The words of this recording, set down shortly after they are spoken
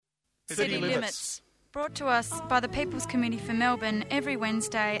City Limits. Brought to us by the People's Committee for Melbourne every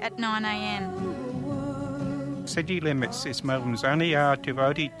Wednesday at 9 a.m. City Limits is Melbourne's only hour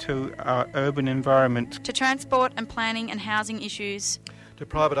devoted to our urban environment. To transport and planning and housing issues. To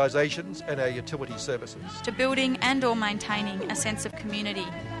privatisations and our utility services. To building and or maintaining a sense of community.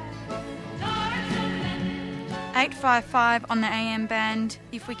 855 on the AM band,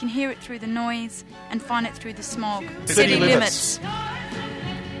 if we can hear it through the noise and find it through the smog. City Limits.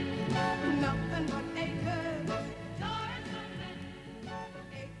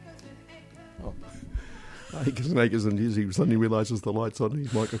 Acres and acres, and he suddenly realises the light's on and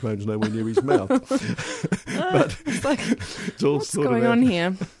his microphone's nowhere near his mouth. But it's like, it's all what's sort going of on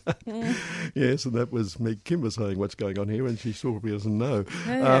here? Yes, and that was Meg Kimber saying what's going on here, and she probably doesn't know.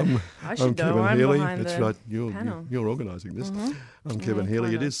 Yeah, I should know. Kevin I'm Healy. behind That's the right. panel. You're organising this. I'm Kevin Healy.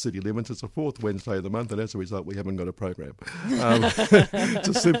 kind It of. is City Limits. It's the fourth Wednesday of the month, and as a result, we haven't got a program. It's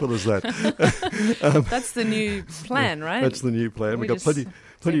as simple as that. That's the new plan, right? That's the new plan. We've got just plenty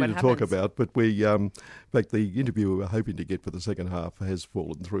see what to talk happens. about, but we, in fact, the interview we were hoping to get for the second half has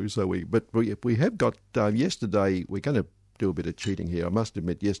fallen through. So we have got yesterday. We're going to do a bit of cheating here. I must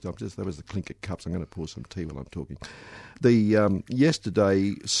admit, yesterday that was the clinker cups. I'm going to pour some tea while I'm talking. The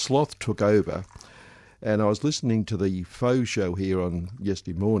yesterday Sloth took over. And I was listening to the faux show here on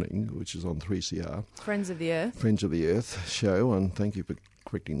yesterday morning, which is on 3CR. Friends of the Earth. Friends of the Earth show, and thank you for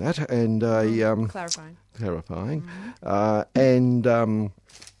correcting that. And Clarifying.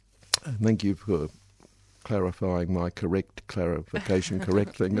 Thank you for clarifying my clarification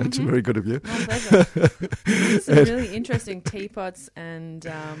correct thing. That's very good of you. My pleasure. There's some really interesting teapots and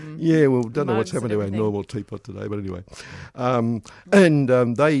yeah, well, don't know what's mugs happened and to our everything. normal teapot today, but anyway.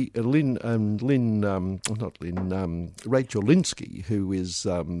 Rachel Linsky, who is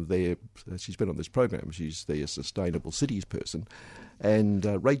she's been on this program, she's their sustainable cities person, and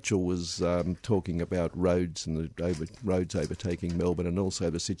Rachel was talking about roads and roads overtaking Melbourne, and also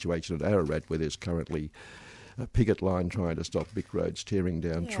the situation at Ararat, where there's currently a picket line trying to stop Vic Roads tearing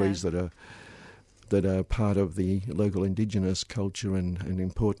down trees that are part of the local Indigenous culture and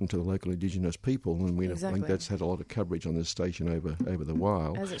important to the local Indigenous people. And I think that's had a lot of coverage on this station over the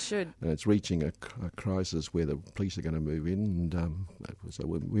while. as it should. And it's reaching a crisis where the police are going to move in. And so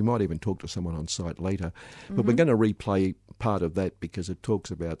we might even talk to someone on site later. But we're going to replay part of that because it talks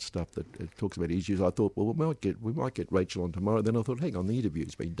about stuff that it talks about issues. I thought, well, we might get Rachel on tomorrow. Then I thought, hang on, the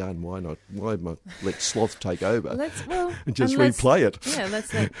interview's been done. Why not let Sloth take over and just replay it? Yeah,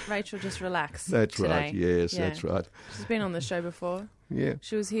 let's let Rachel just relax. That's today. right. Yes, Yeah. that's right. She's been on the show before. Yeah.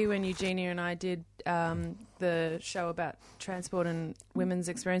 She was here when Eugenia and I did the show about transport and women's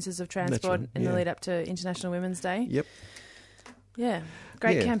experiences of transport right, in the yeah. lead up to International Women's Day. Yep. Yeah,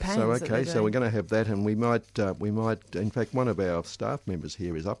 great Yeah, campaigns. So that they're so we're doing. going to have that, and we might. In fact, one of our staff members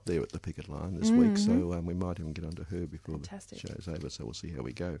here is up there at the picket line this week, so we might even get onto her before Fantastic. the show's over. So we'll see how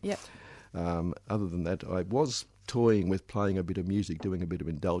we go. Yep. Other than that, I was toying with playing a bit of music, doing a bit of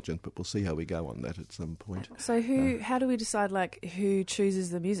indulgence, but we'll see how we go on that at some point. So how do we decide who chooses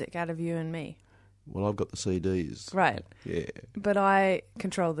the music out of you and me? Well, I've got the CDs. Right. Yeah. But I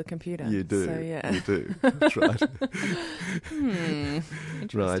control the computer. You do. So, yeah. You do. That's right. Interesting.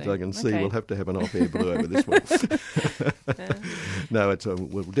 Right, I can see. Okay. We'll have to have an off-air blue over this one. No,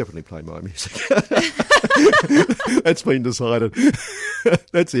 we'll definitely play my music. That's been decided.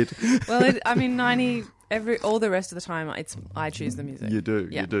 That's it. Well, all the rest of the time, I choose the music. You do.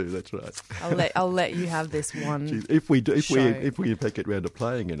 Yeah. You do. That's right. I'll let you have this one. Geez, if we show. in fact get round to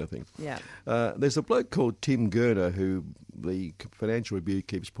playing anything. Yeah. There's a bloke called Tim Gurner who the Financial Review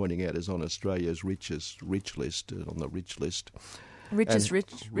keeps pointing out is on Australia's rich list, on the rich list. Richest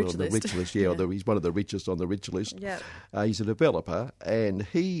rich Well, list. the rich list, yeah. Yeah. He's one of the richest on the rich list. Yeah. He's a developer, and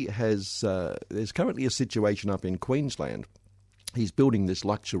he has. There's currently a situation up in Queensland. He's building this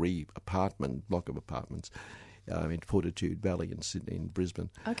luxury block of apartments in Fortitude Valley in Sydney, in Brisbane.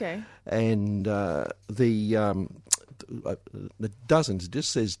 Okay. And the dozens, it just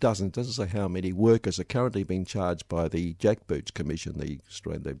says dozens, doesn't say how many workers are currently being charged by the Jack Boots Commission, the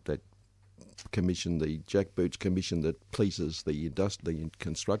Jack Boots Commission that polices the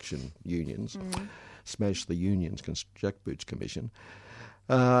construction unions, smash the unions, Jack Boots Commission.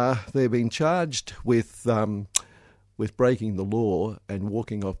 They're being charged with breaking the law and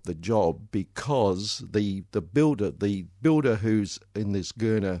walking off the job because the builder who's in this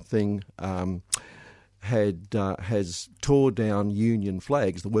Gurner thing has tore down union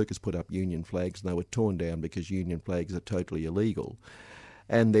flags. The workers put up union flags and they were torn down because union flags are totally illegal.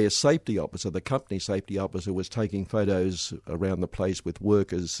 and their safety officer, the company safety officer, was taking photos around the place with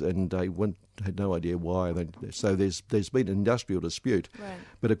workers, and they had no idea why. So there's been an industrial dispute. Right.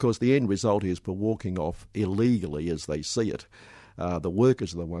 But, of course, the end result is for walking off illegally as they see it. The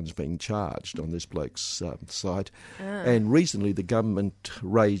workers are the ones being charged on this bloke's site. And recently the government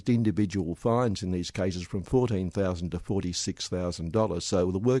raised individual fines in these cases from $14,000 to $46,000.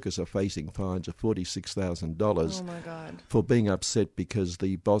 So the workers are facing fines of $46,000 Oh my God. for being upset because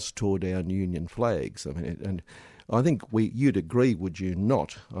the boss tore down union flags. I mean, and I think you'd agree, would you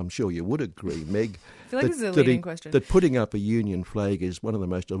not? I'm sure you would agree, Meg. I feel like this is a leading question. That putting up a union flag is one of the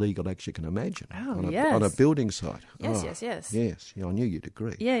most illegal acts you can imagine on a building site. Yes. Yes, I knew you'd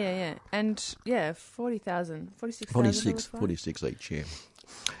agree. Yeah. And, 40,000, 46,000. 46 each, yeah.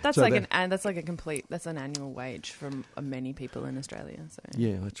 That's So that's like that's an annual wage from many people in Australia. So.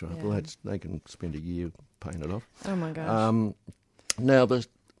 Yeah, that's right. Yeah. Well, they can spend a year paying it off. Oh my gosh. Now, the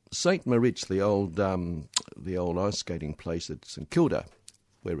St Moritz, the old ice skating place at St Kilda,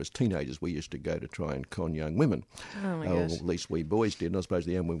 where as teenagers we used to go to try and con young women. Oh my Or gosh. at least we boys did, and I suppose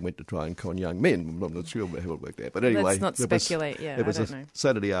the young women went to try and con young men. I'm not sure how it worked out. But anyway, Let's not speculate. it was I a don't know.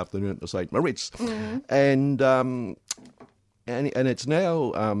 Saturday afternoon at St Moritz. Mm-hmm. And it's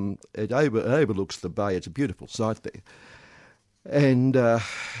now, it overlooks the bay. It's a beautiful site there. And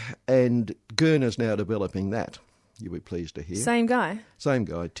Gurner's now developing that. You'll be pleased to hear. Same guy. Same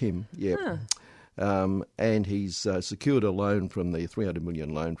guy, Tim, yeah. Huh. And he's secured a loan from the $300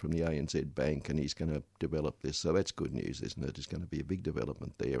 million loan from the ANZ Bank, and he's going to develop this. So that's good news, isn't it? It's going to be a big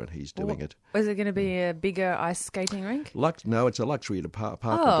development there, and he's doing it. Is it going to be a bigger ice skating rink? No, it's a luxury apartment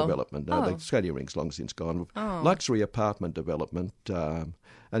development. No, the skating rink's long since gone. Luxury apartment development.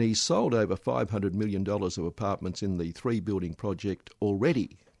 And he's sold over $500 million of apartments in the 3-building project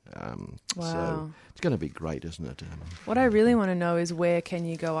already. Wow. So it's going to be great, isn't it? What I really want to know is where can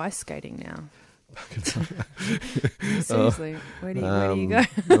you go ice skating now? Seriously, where do you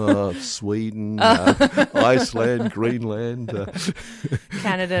go? Sweden, Iceland, Greenland,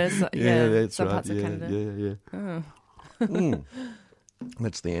 Canada. that's some right. parts of Canada. Yeah.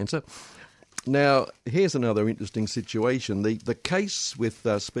 That's the answer. Now, here's another interesting situation. The case with,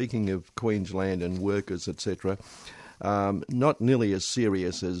 speaking of Queensland and workers, etc., not nearly as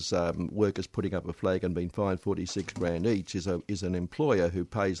serious as workers putting up a flag and being fined $46,000 each is an employer who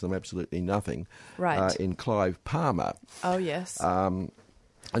pays them absolutely nothing. Right. In Clive Palmer. Oh yes.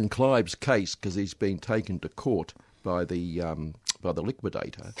 And Clive's case, because he's been taken to court by the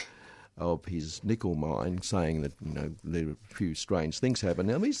liquidator of his nickel mine, saying that there are a few strange things happen.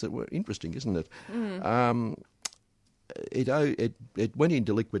 Now these were interesting, isn't it? Mm. It went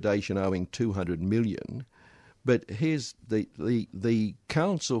into liquidation owing $200 million. But here's the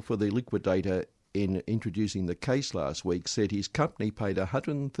counsel for the liquidator in introducing the case last week said his company paid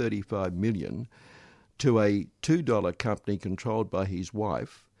 $135 million to a $2 company controlled by his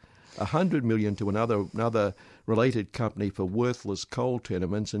wife, $100 million to another related company for worthless coal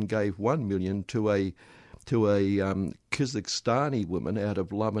tenements, and gave $1 million to a Kazakhstani woman out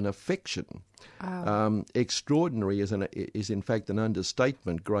of love and affection. Wow. Extraordinary is in fact an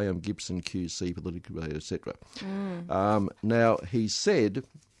understatement. Graham Gibson, QC, political, etc. Now he said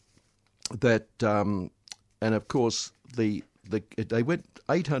that, and of course they went.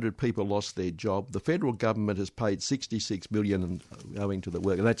 800 people lost their job. The federal government has paid $66 million owing to the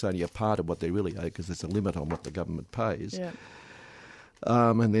work, and that's only a part of what they really owe because there's a limit on what the government pays. Yeah.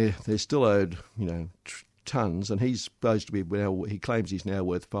 And they're still owed, tons, and he's supposed to be he claims he's now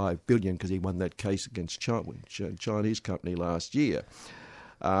worth $5 billion because he won that case against Chinese company last year.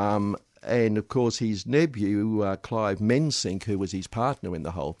 And of course his nephew Clive Mensink, who was his partner in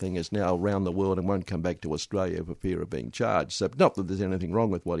the whole thing, is now around the world and won't come back to Australia for fear of being charged. So not that there's anything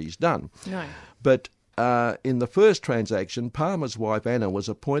wrong with what he's done. No. But in the first transaction, Palmer's wife Anna was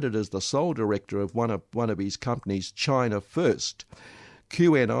appointed as the sole director of one of his companies, China First.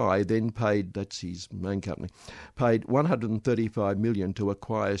 QNI then paid, that's his main company, paid $135 million to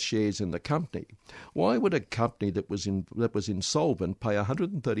acquire shares in the company. Why would a company that was insolvent pay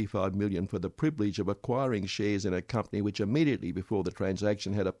 $135 million for the privilege of acquiring shares in a company which immediately before the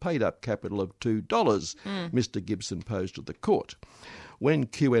transaction had a paid-up capital of $2? Mr. Gibson posed to the court. When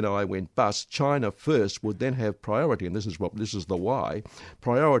QNI went bust, China First would then have priority, and this is the why,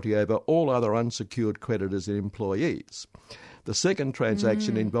 priority over all other unsecured creditors and employees. The second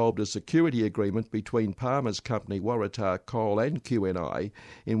transaction involved a security agreement between Palmer's company Waratah Coal and QNI,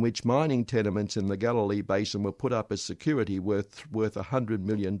 in which mining tenements in the Galilee Basin were put up as security worth $100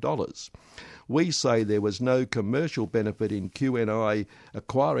 million. We say there was no commercial benefit in QNI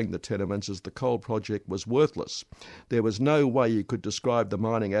acquiring the tenements, as the coal project was worthless. There was no way you could describe the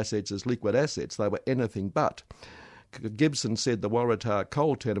mining assets as liquid assets. They were anything but. Gibson said the Waratah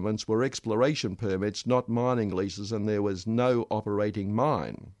coal tenements were exploration permits, not mining leases, and there was no operating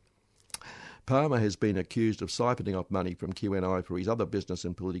mine. Palmer has been accused of siphoning off money from QNI for his other business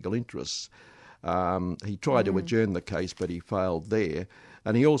and political interests. He tried to adjourn the case, but he failed there.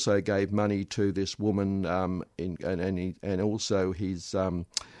 And he also gave money to this woman, and also his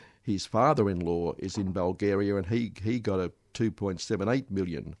father-in-law is in Bulgaria, and he got a $2.78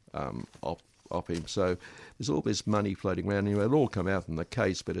 million off him. So there's all this money floating around. It'll all come out in the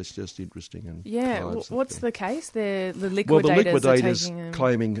case, but it's just interesting. And what's the case? The liquidators, well, the liquidators are taking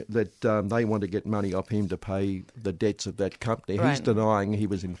claiming that they want to get money off him to pay the debts of that company. Right. He's denying he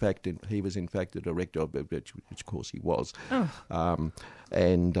was in fact a director of it, which of course he was.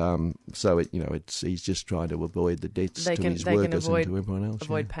 So he's just trying to avoid the debts to his workers and to everyone else.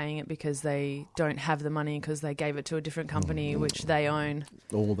 Avoid paying it because they don't have the money because they gave it to a different company which they own.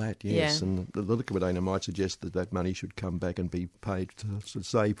 All that, yes. Yeah. And the liquidator might suggest that money should come back and be paid to,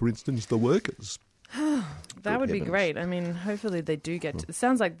 say, for instance, the workers. That would be great. I mean, hopefully they do get... It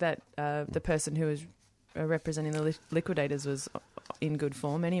sounds like that the person who was representing the liquidators was in good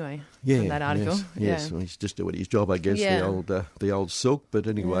form anyway from that article. Yes. Well, he's just doing his job, I guess, the old silk. But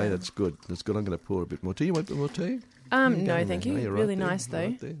anyway, that's good. That's good. I'm going to pour a bit more tea. You want a bit more tea? No, thank you. You're really right nice,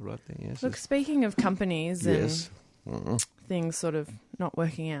 though. Right there, yes. Look, speaking of companies yes. and things sort of not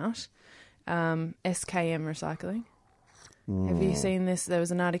working out, SKM Recycling. Have you seen this? There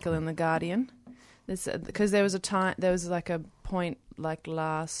was an article in The Guardian. Because there was like a point like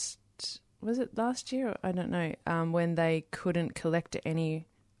last year? I don't know, when they couldn't collect any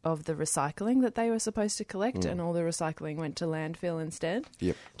of the recycling that they were supposed to collect and all the recycling went to landfill instead.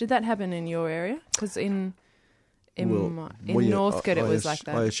 Yep. Did that happen in your area? Because in Northcote it was like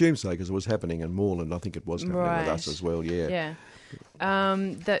that. I assume so, because it was happening in Moreland. I think it was happening with us as well, yeah.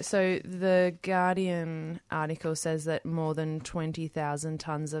 So the Guardian article says that more than 20,000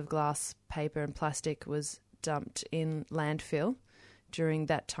 tonnes of glass, paper and plastic was dumped in landfill during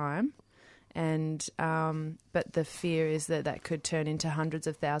that time. And but the fear is that could turn into hundreds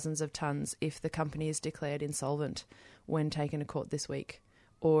of thousands of tonnes if the company is declared insolvent when taken to court this week,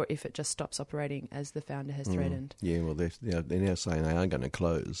 or if it just stops operating as the founder has threatened. Yeah, well, they're now saying they are going to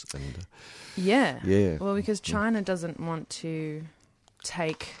close. And yeah. Well, because China doesn't want to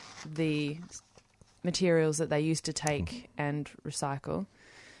take the materials that they used to take and recycle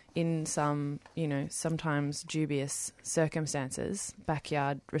in some, sometimes dubious circumstances,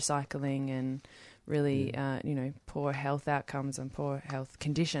 backyard recycling and really, poor health outcomes and poor health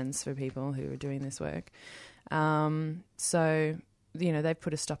conditions for people who are doing this work. So, they've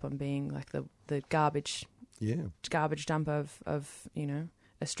put a stop on being like the garbage dump of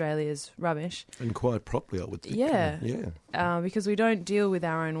Australia's rubbish. And quite properly, I would think. Yeah. Because we don't deal with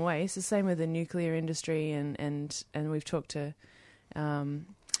our own waste. The same with the nuclear industry and we've talked to...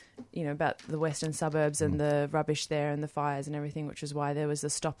 about the western suburbs and the rubbish there and the fires and everything, which is why there was a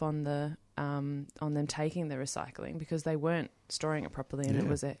stop on on them taking the recycling, because they weren't storing it properly and it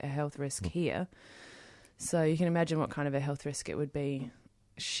was a health risk here. So you can imagine what kind of a health risk it would be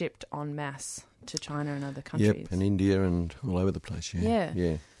shipped en masse to China and other countries. Yep, and India and all over the place.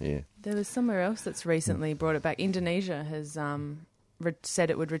 Yeah. There was somewhere else that's recently brought it back. Indonesia has said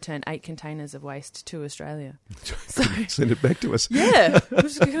it would return 8 containers of waste to Australia. So send it back to us. Yeah, which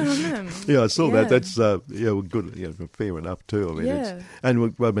is good on them. Yeah, I saw that. That's good. Fair enough too. I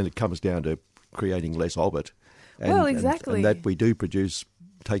mean, it comes down to creating less of it. And, exactly. And that we do produce,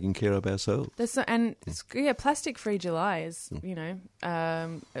 taking care of ourselves. Plastic-free July is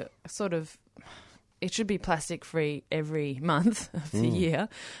sort of. It should be plastic-free every month of the year,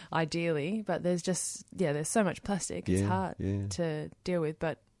 ideally. But there's there's so much plastic. It's hard to deal with.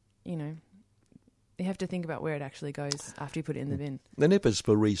 But, you have to think about where it actually goes after you put it in the bin. And if it's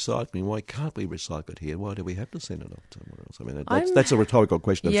for recycling, why can't we recycle it here? Why do we have to send it off somewhere else? I mean, that's a rhetorical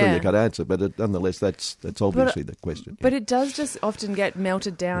question. I'm sure you can't answer, but nonetheless, that's obviously the question. But it does just often get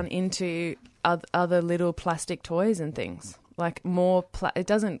melted down into other little plastic toys and things. Like more, it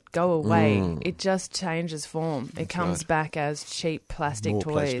doesn't go away. It just changes form. It comes back as cheap plastic more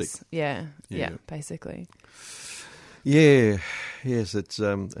toys. Plastic. Yeah, basically. Yeah, yes, it's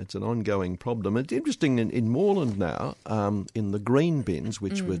an ongoing problem. It's interesting in Moreland now, in the green bins,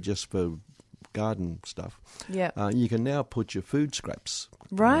 which were just for garden stuff. Yeah. You can now put your food scraps.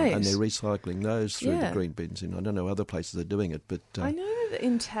 Right. And they're recycling those through Yeah. the green bins. And I don't know other places are doing it, but... I know that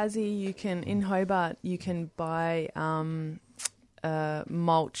in Tassie, in Hobart, you can buy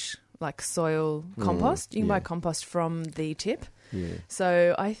mulch, like soil compost. You can buy compost from the tip. Yeah.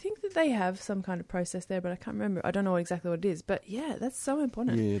 So I think that they have some kind of process there, but I can't remember. I don't know exactly what it is. But yeah, that's so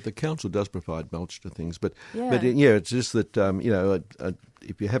important. Yeah, the council does provide mulch to things, but Yeah. it's just that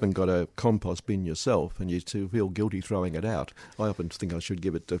if you haven't got a compost bin yourself and you feel guilty throwing it out, I often think I should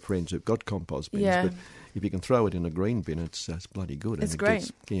give it to friends who've got compost bins. Yeah. But if you can throw it in a green bin, it's bloody good. It's and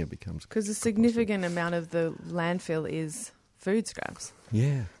great. It becomes Because a significant amount of the landfill is food scraps.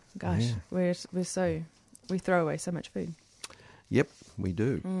 yeah. Gosh, Yeah. we throw away so much food. Yep, we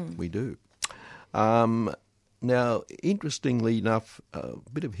do. We do. Now, interestingly enough, a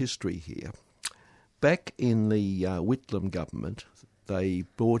bit of history here. Back in the Whitlam government, they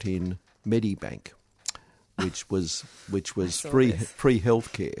brought in Medibank, which was free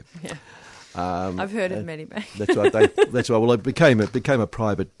healthcare. Yeah. I've heard of Medibank. That's right. That's right. Well, it became a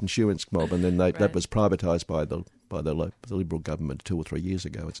private insurance mob, and then that was privatised by the Liberal government 2 or 3 years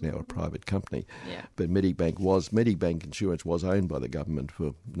ago. It's now a private company. Yeah. But Medibank Insurance was owned by the government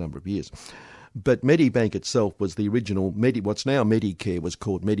for a number of years. But Medibank itself was the original what's now Medicare was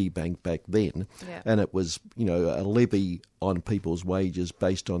called Medibank back then, and it was a levy on people's wages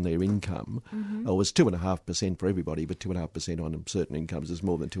based on their income. It was 2.5% for everybody, but 2.5% on certain incomes is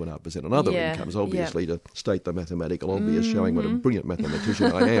more than 2.5% on other incomes. Obviously, to state the mathematical obvious, showing what a brilliant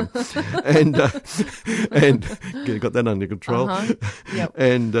mathematician I am, and got that under control. Yep.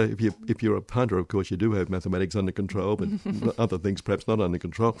 And if you're a punter, of course, you do have mathematics under control, but other things perhaps not under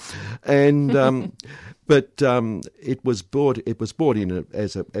control. And it was brought in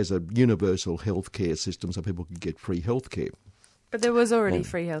as a universal healthcare system, so people could get free healthcare. But there was already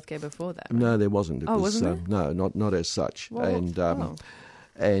free healthcare before that, right? No, there wasn't. Wasn't there? No, not as such.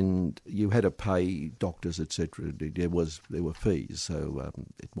 And you had to pay doctors, etc. There were fees, so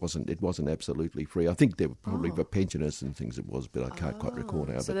it wasn't absolutely free. I think there were probably for pensioners and things it was, but I can't quite recall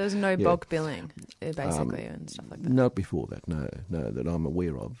now. So there was no bulk billing, basically, and stuff like that. Not before that, no, that I'm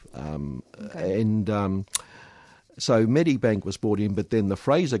aware of. Okay. And so Medibank was brought in, but then the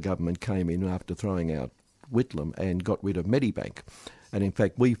Fraser government came in after throwing out Whitlam and got rid of Medibank. And in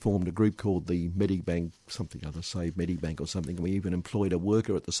fact, we formed a group called the Medibank, something other, Save Medibank or something. We even employed a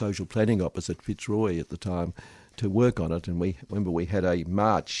worker at the social planning office at Fitzroy at the time to work on it. And we had a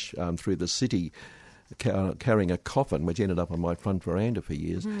march through the city carrying a coffin, which ended up on my front veranda for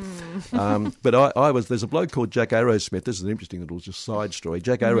years. But there's a bloke called Jack Arrowsmith. This is an interesting little just side story.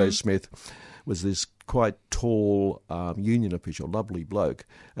 Jack Arrowsmith was this quite tall union official, lovely bloke,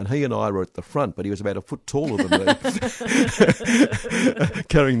 and he and I were at the front, but he was about a foot taller than me,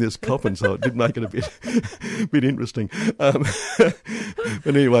 carrying this coffin, so it did make it a bit interesting.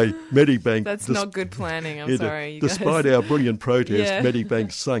 But anyway, Medibank... That's not good planning, I'm sorry. Despite our brilliant protest,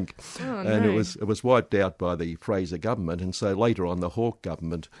 Medibank sunk, and no. it was wiped out by the Fraser government, and so later on the Hawke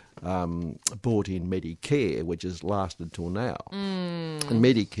government brought in Medicare, which has lasted till now. And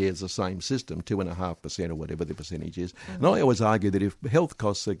Medicare is the same system, 2.5% or whatever the percentage is. And I always argue that if health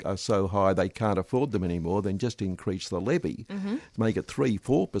costs are so high they can't afford them anymore, then just increase the levy, make it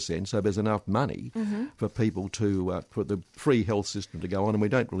 3-4%, so there's enough money for people for the free health system to go on, and we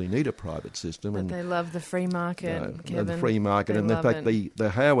don't really need a private system. But they love the free market, Kevin. The free market, and in fact the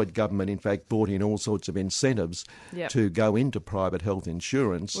Howard government in fact brought in all sorts of incentives to go into private health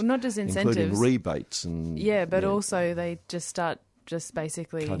insurance. Well, not just incentives, including rebates and also they just start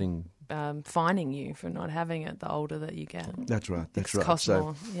basically cutting. Fining you for not having it the older that you get. That's right. That's right. Costs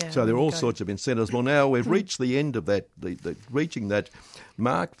more. So there are all sorts of incentives. Well, now we've reached the end of that. Reaching that,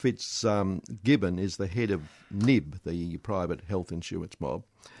 Mark Fitzgibbon is the head of NIB, the private health insurance mob,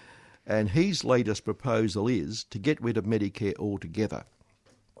 and his latest proposal is to get rid of Medicare altogether.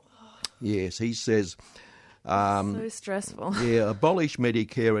 Yes, he says. So stressful. Abolish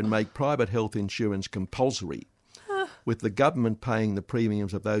Medicare and make private health insurance compulsory, with the government paying the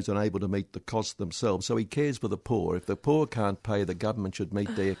premiums of those unable to meet the costs themselves. So he cares for the poor. If the poor can't pay, the government should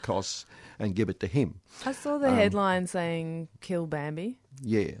meet their costs and give it to him. I saw the headline saying, kill Bambi.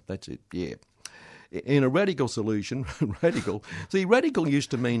 Yeah, that's it, yeah. In a radical solution, radical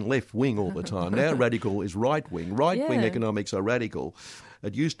used to mean left wing all the time. Now radical is right wing. Right wing economics are radical.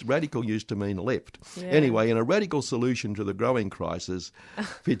 Radical used to mean left. Yeah. Anyway, in a radical solution to the growing crisis,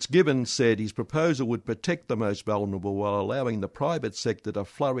 Fitzgibbon said his proposal would protect the most vulnerable while allowing the private sector to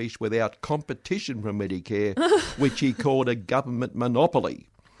flourish without competition from Medicare, which he called a government monopoly.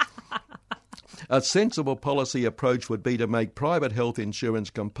 A sensible policy approach would be to make private health insurance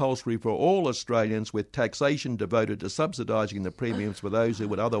compulsory for all Australians, with taxation devoted to subsidising the premiums for those who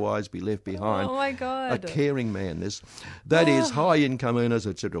would otherwise be left behind. Oh my God. A caring man, this. That is, high income earners,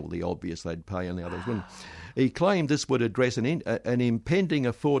 etc. Well, the obvious they'd pay and the others wouldn't. He claimed this would address an impending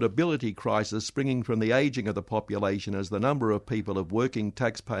affordability crisis springing from the ageing of the population, as the number of people of working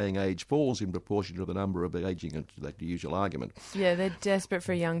tax-paying age falls in proportion to the number of ageing. That's the usual argument. Yeah, they're desperate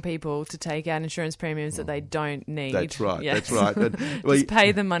for young people to take out insurance premiums that they don't need. That's right, Yeah. that's right. Just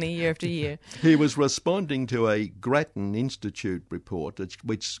pay the money year after year. He was responding to a Grattan Institute report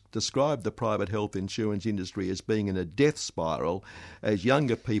which described the private health insurance industry as being in a death spiral as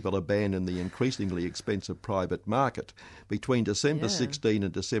younger people abandon the increasingly expensive private market. Between December 16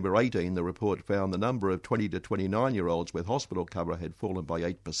 and December 18, the report found the number of 20 to 29-year-olds with hospital cover had fallen by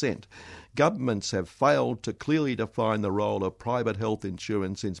 8%. Governments have failed to clearly define the role of private health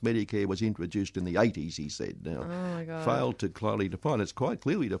insurance since Medicare was introduced in the 80s, he said. Now, oh my God. Failed to clearly define. It's quite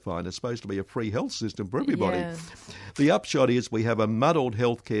clearly defined. It's supposed to be a free health system for everybody. Yeah. The upshot is we have a muddled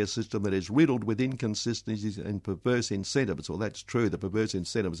healthcare system that is riddled with inconsistencies and perverse incentives. Well, that's true. The perverse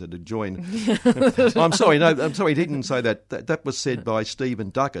incentives are to join. I'm sorry, he didn't say that. That was said by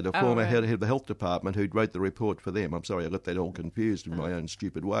Stephen Duckett, a former head of the health department who wrote the report for them. I'm sorry, I got that all confused in my own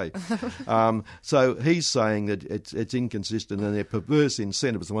stupid way. So he's saying that it's inconsistent and they're perverse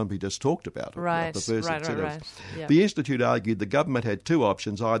incentives, the one we just talked about. Right, perverse incentives. right. Yep. The Institute argued the government had two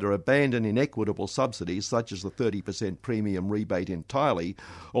options: either abandon inequitable subsidies, such as the 30% premium rebate entirely,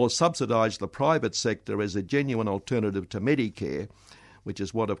 or subsidise the private sector as a genuine alternative to Medicare, which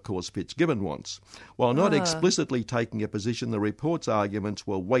is what, of course, Fitzgibbon wants. While not explicitly taking a position, the report's arguments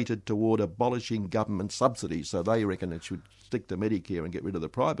were weighted toward abolishing government subsidies, so they reckon it should stick to Medicare and get rid of the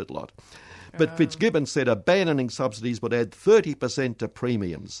private lot. But Fitzgibbon said abandoning subsidies would add 30% to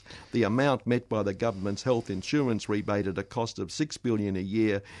premiums, the amount met by the government's health insurance rebate at a cost of $6 billion a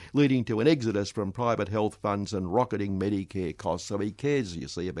year, leading to an exodus from private health funds and rocketing Medicare costs. So he cares, you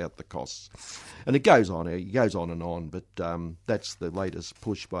see, about the costs. And it goes on and on, but that's the latest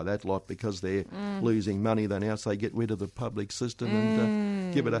push by that lot, because they're losing money. They now say get rid of the public system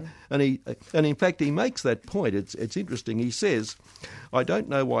and give it a... And in fact, he makes that point. It's interesting. He says, I don't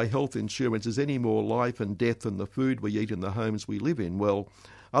know why health insurance is any more life and death than the food we eat in the homes we live in. Well,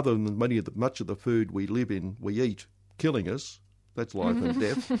 other than much of the food we eat killing us, that's life and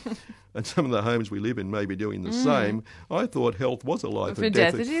death. And some of the homes we live in may be doing the same. I thought health was a life and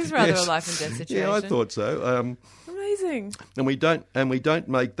death. It is rather a life and death situation. Yeah, I thought so. Amazing. And we don't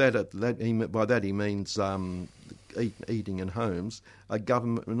make that by that he means eating in homes a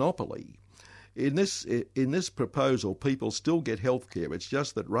government monopoly. In this proposal, people still get health care. It's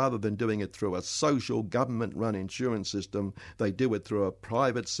just that rather than doing it through a social government-run insurance system, they do it through a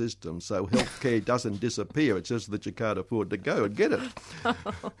private system. So health care doesn't disappear. It's just that you can't afford to go and get it. Oh,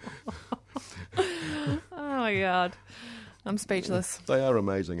 my God. I'm speechless. They are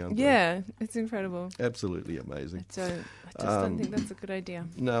amazing, aren't they? Yeah, it's incredible. Absolutely amazing. I just don't think that's a good idea.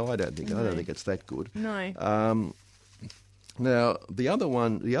 No, I don't think it's that good. No. Now, the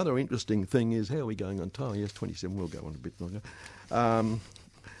other interesting thing is, how are we going on time? Yes, 27, we'll go on a bit longer. An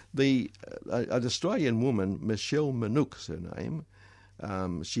Australian woman, Michelle Manook's her name.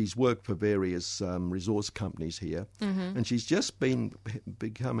 She's worked for various resource companies here, and she's just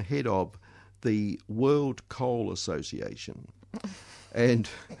become head of the World Coal Association. And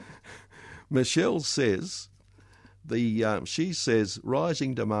Michelle says... she says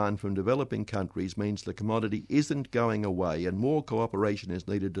rising demand from developing countries means the commodity isn't going away, and more cooperation is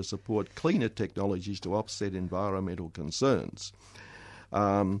needed to support cleaner technologies to offset environmental concerns.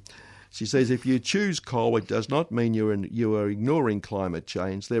 She says if you choose coal, it does not mean you are ignoring climate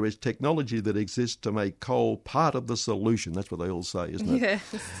change. There is technology that exists to make coal part of the solution. That's what they all say, isn't it? Yes.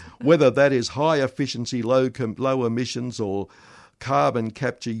 Whether that is high efficiency, low emissions, or carbon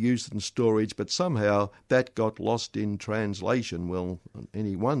capture, use and storage, but somehow that got lost in translation. Well,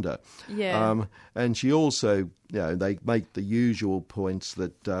 any wonder? Yeah. And she also, they make the usual points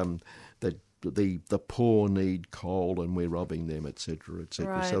that the poor need coal and we're robbing them, etc.,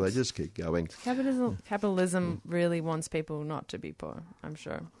 etc. Right. So they just keep going. Capitalism really wants people not to be poor, I'm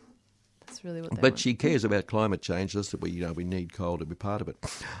sure. That's really what they want. But she cares about climate change, just that we need coal to be part of it,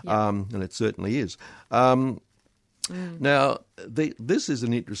 and it certainly is. Now, this is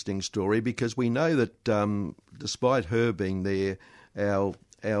an interesting story because we know that despite her being there,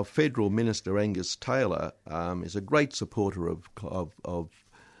 our federal minister Angus Taylor is a great supporter of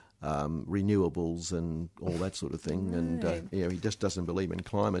renewables and all that sort of thing. Right. And he just doesn't believe in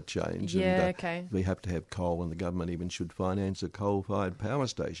climate change. Yeah, and, okay. We have to have coal, and the government even should finance a coal-fired power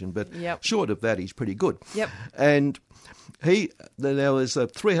station. But Yep. short of that, he's pretty good. Yep. And now there's a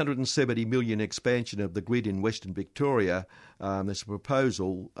 370 million expansion of the grid in Western Victoria. There's a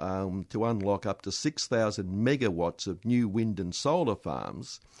proposal to unlock up to 6,000 megawatts of new wind and solar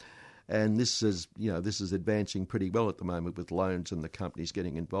farms. And this is advancing pretty well at the moment with loans and the companies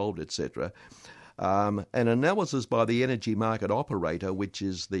getting involved, etc. An analysis by the Energy Market Operator, which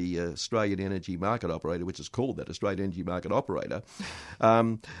is the Australian Energy Market Operator, which is called that, Australian Energy Market Operator,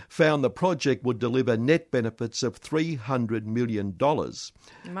 found the project would deliver net benefits of $300 million,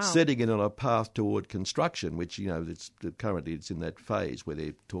 setting it on a path toward construction, which, currently it's in that phase where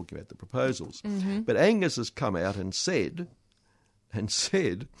they're talking about the proposals. Mm-hmm. But Angus has come out and said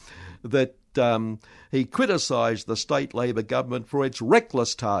that he criticised the state Labor government for its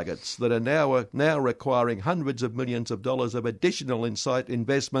reckless targets that are now requiring hundreds of millions of dollars of additional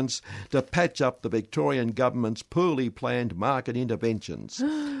investments to patch up the Victorian government's poorly planned market interventions.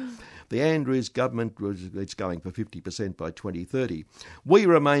 The Andrews government is going for 50% by 2030. We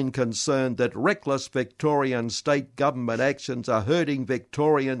remain concerned that reckless Victorian state government actions are hurting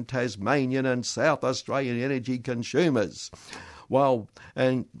Victorian, Tasmanian and South Australian energy consumers.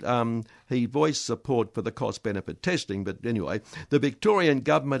 He voiced support for the cost-benefit testing, but anyway, the Victorian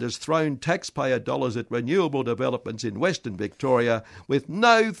government has thrown taxpayer dollars at renewable developments in Western Victoria with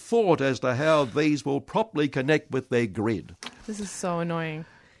no thought as to how these will properly connect with their grid. This is so annoying.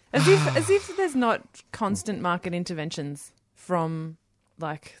 As if there's not constant market interventions from,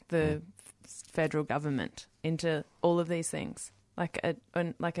 the federal government into all of these things. Like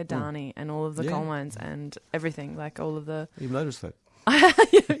Adani and all of the coal mines and everything, all of the... You've noticed that?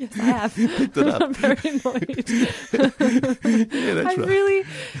 Yes, I have. You picked it up. I'm very annoyed. Yeah, that's right.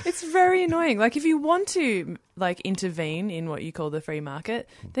 It's very annoying. If you want to, intervene in what you call the free market,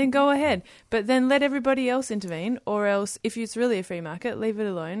 then go ahead. But then let everybody else intervene, or else, if it's really a free market, leave it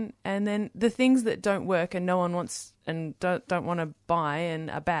alone. And then the things that don't work and no one wants and don't want to buy and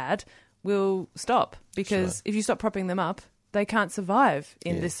are bad will stop. Because if you stop propping them up, they can't survive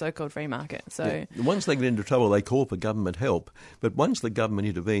in this so-called free market. So once they get into trouble, they call for government help. But once the government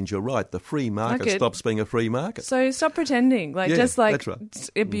intervenes, you're right, the free market stops being a free market. So stop pretending, that's right.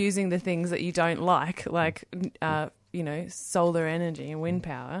 Abusing the things that you don't like solar energy and wind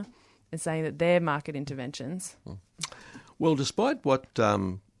power, and saying that they're market interventions. Well, despite what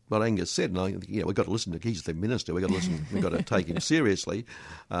Angus said, and we've got to listen to. He's the minister. We've got to take him seriously,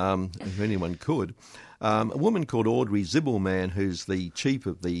 if anyone could. A woman called Audrey Zibelman, who's the chief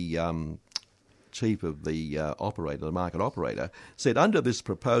of the operator, the market operator, said under this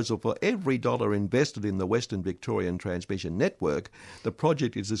proposal, for every dollar invested in the Western Victorian transmission network, the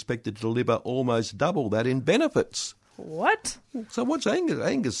project is expected to deliver almost double that in benefits. What? So what's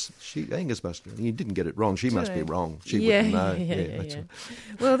Angus? Angus must. You didn't get it wrong. She must be wrong. She wouldn't know. Yeah.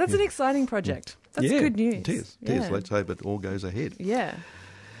 Well, that's an exciting project. That's good news. It is. It is. Let's hope it all goes ahead. Yeah.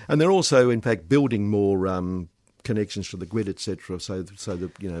 And they're also, in fact, building more connections to the grid, etc. So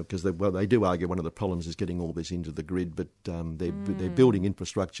that because they do argue one of the problems is getting all this into the grid, but they're building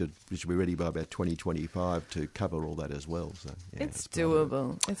infrastructure which will be ready by about 2025 to cover all that as well. So it's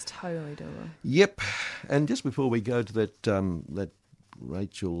doable. It's totally doable. Yep. And just before we go to that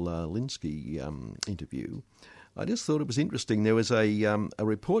Rachel Linsky interview, I just thought it was interesting. There was a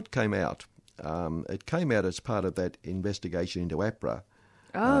report came out. It came out as part of that investigation into APRA.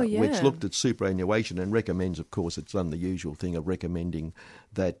 Which looked at superannuation and recommends, of course, it's done the usual thing of recommending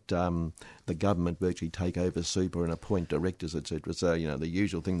that the government virtually take over super and appoint directors, etc. So, the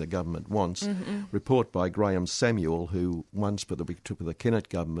usual thing the government wants. Mm-hmm. Report by Graham Samuel, who once for the Kennett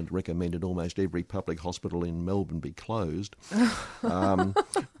government recommended almost every public hospital in Melbourne be closed.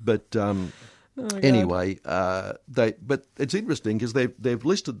 Anyway, but it's interesting because they've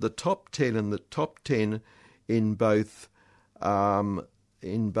listed the top 10 and the top 10 in both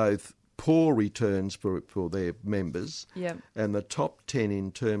poor returns for their members, and the top 10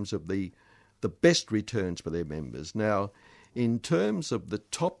 in terms of the best returns for their members. Now, in terms of the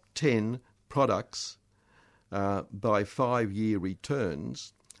top 10 products by 5-year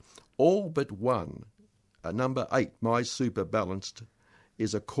returns, all but one, number 8, My Super Balanced,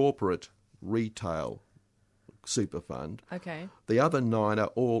 is a corporate retail super fund. Okay. The other 9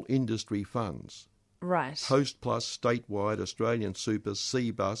 are all industry funds. Right. Host Plus, Statewide, Australian Super,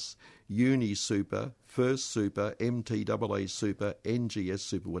 CBus, Uni Super, First Super, MTAA Super, NGS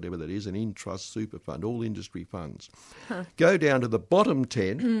Super, whatever that is, an in-trust super fund, all industry funds. Huh. Go down to the bottom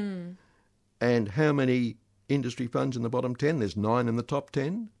 10, and how many industry funds in the bottom 10? There's 9 in the top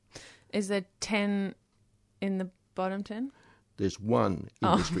 10. Is there 10 in the bottom 10? There's one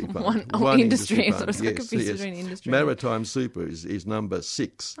industry fund. One industry. fund. I was Yes, confused yes. between industry. Maritime Super is number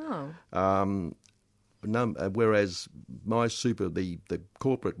 6. Oh. Whereas my super, the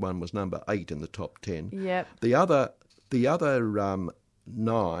corporate one, was number 8 in the top 10. Yep. The other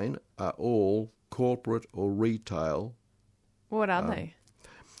 9 are all corporate or retail. What are they?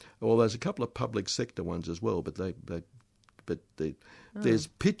 Well, there's a couple of public sector ones as well, but there's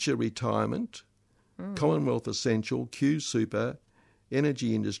Pitcher Retirement, Commonwealth Essential, Q Super,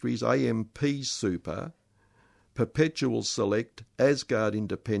 Energy Industries, AMP Super, Perpetual Select, Asgard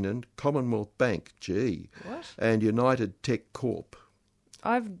Independent, Commonwealth Bank, What? and United Tech Corp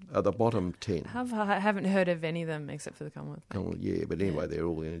I are the bottom 10. haven't heard of any of them except for the Commonwealth Bank. Oh, yeah, but anyway, they're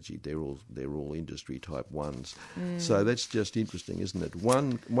all energy. They're all industry type ones. So that's just interesting, isn't it?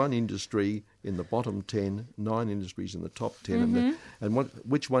 One industry in the bottom 10, 9 industries in the top 10, and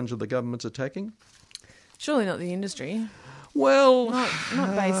which ones are the governments attacking? Surely not the industry. Well,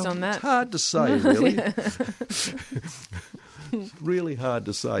 Not based on that. It's hard to say, really. It's really hard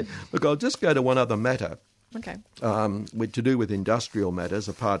to say. Look, I'll just go to one other matter. Okay. To do with industrial matters,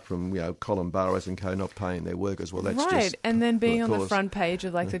 apart from Colin Burrows and co not paying their workers. Well, that's right, just, and then being of on the course. front page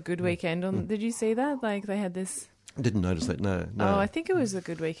of like the Good Weekend. Did you see that? Like they had this. Didn't notice that. No. Oh, I think it was the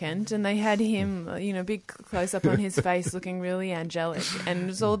Good Weekend, and they had him, big close up on his face, looking really angelic, and it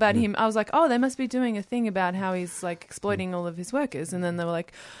was all about him. I was like, oh, they must be doing a thing about how he's like exploiting all of his workers, and then they were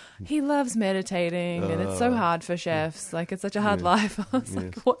like, he loves meditating, and it's so hard for chefs. Like it's such a hard life. I was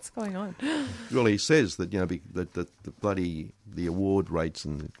like, what's going on? Well, he says that the award rates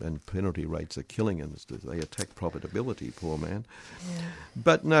and penalty rates are killing him. They attack profitability. Poor man. Yeah.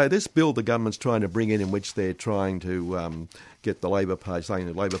 But no, this bill the government's trying to bring in which they're trying to get the Labor Party, saying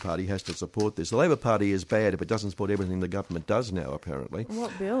the Labor Party has to support this. The Labor Party is bad if it doesn't support everything the government does now, apparently.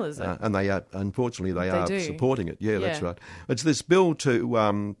 What bill is it? And they are, unfortunately, they are do. supporting it. Yeah, that's Yeah. right. It's this bill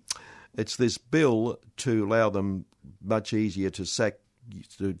to allow them much easier to sack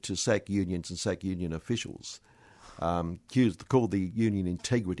unions and sack union officials. Called the Union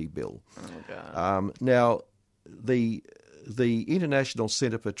Integrity Bill. Oh God. Now, the International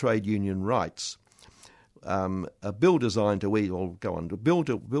Centre for Trade Union Rights, a bill designed to ease the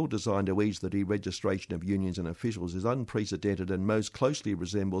deregistration of unions and officials is unprecedented and most closely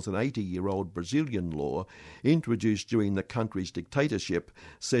resembles an 80-year-old Brazilian law introduced during the country's dictatorship,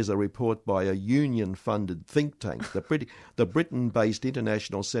 says a report by a union-funded think tank. The Britain-based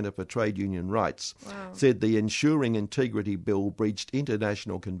International Centre for Trade Union Rights said the Ensuring Integrity Bill breached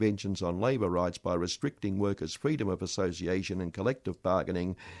international conventions on labour rights by restricting workers' freedom of association and collective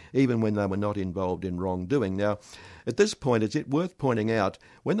bargaining, even when they were not involved in wrongdoing. Now, at this point, is it worth pointing out,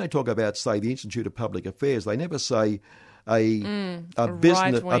 when they talk about, say, the Institute of Public Affairs, they never say a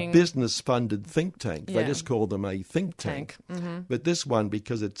business-funded think tank. Yeah. They just call them a think tank. But this one,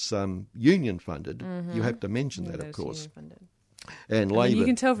 because it's union-funded, you have to mention that, of course. And Labor, you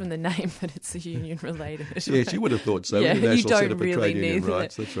can tell from the name that it's union related. Yes, you would have thought so. Yeah, International you don't Centre for really Trade Union need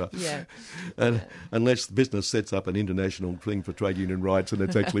Rights. that. That's right. Yeah. And unless the business sets up an international thing for trade union rights, and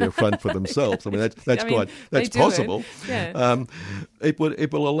it's actually a front for themselves. I mean, that's possible. Yeah. It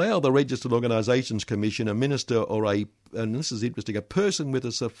will allow the Registered Organisations Commission, a minister or and this is interesting, a person with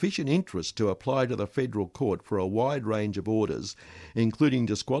a sufficient interest to apply to the federal court for a wide range of orders, including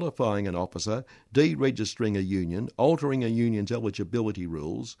disqualifying an officer, deregistering a union, altering a union's eligibility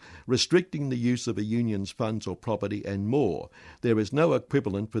rules, restricting the use of a union's funds or property, and more. There is no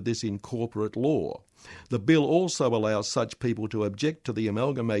equivalent for this in corporate law. The bill also allows such people to object to the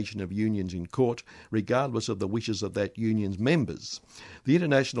amalgamation of unions in court, regardless of the wishes of that union's members. The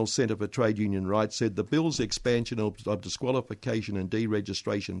International Centre for Trade Union Rights said the bill's expansion of disqualification and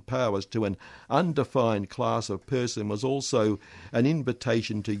deregistration powers to an undefined class of person was also an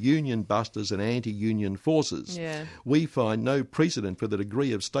invitation to union busters and anti-union forces. Yeah. We find no precedent for the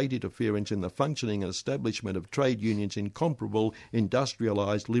degree of state interference in the functioning and establishment of trade unions in comparable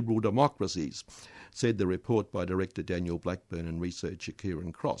industrialised liberal democracies, said the report by Director Daniel Blackburn and researcher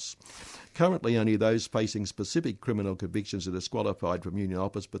Kieran Cross. Currently, only those facing specific criminal convictions are disqualified from union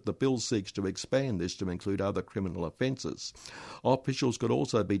office, but the bill seeks to expand this to include other criminal offences. Officials could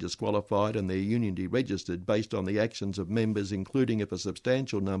also be disqualified and their union deregistered based on the actions of members, including if a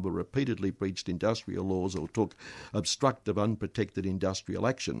substantial number repeatedly breached industrial laws or took obstructive, unprotected industrial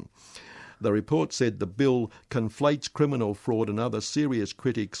action. The report said the bill conflates criminal fraud and other serious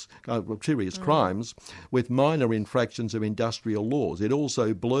crimes with minor infractions of industrial laws. It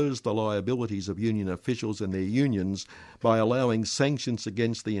also blurs the liabilities of union officials and their unions by allowing sanctions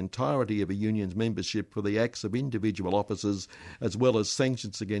against the entirety of a union's membership for the acts of individual officers, as well as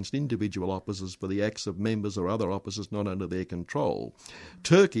sanctions against individual officers for the acts of members or other officers not under their control.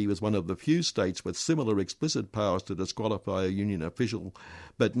 Turkey was one of the few states with similar explicit powers to disqualify a union official,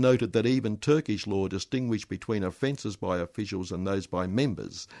 but noted that even Turkish law distinguished between offences by officials and those by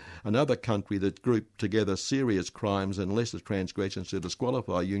members. Another country that grouped together serious crimes and lesser transgressions to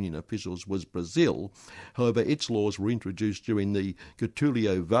disqualify union officials was Brazil. However, its laws were introduced during the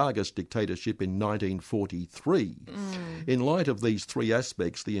Getulio Vargas dictatorship in 1943. In light of these three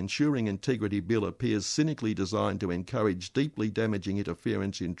aspects, the Ensuring Integrity Bill appears cynically designed to encourage deeply damaging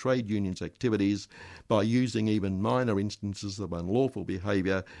interference in trade unions' activities by using even minor instances of unlawful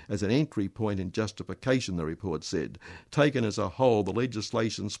behaviour as an entry point in justification, the report said. Taken as a whole, the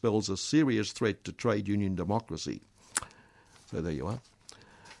legislation spells a serious threat to trade union democracy. So there you are.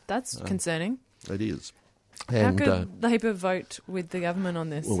 That's concerning. It is. And, how could Labor vote with the government on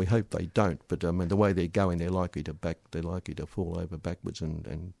this? Well, we hope they don't. But I mean, the way they're going, they're likely to fall over backwards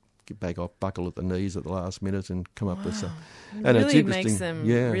and get back off, buckle at the knees at the last minute, and come up with some. And it really makes them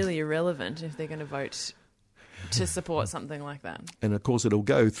really irrelevant if they're going to vote to support something like that. And of course, it'll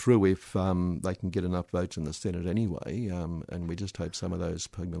go through if they can get enough votes in the Senate anyway. And we just hope some of those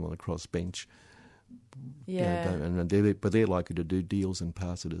people on the crossbench. Yeah, but they're likely to do deals and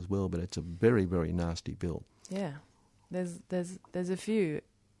pass it as well. But it's a very, very nasty bill. Yeah, there's a few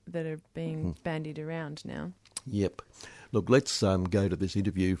that are being bandied around now. Yep. Look, let's go to this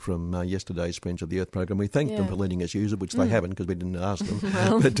interview from yesterday's Friends of the Earth program. We thanked them for letting us use it, which they haven't because we didn't ask them.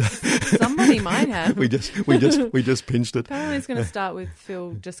 Well, but, somebody might have. we just pinched it. Apparently, it's going to start with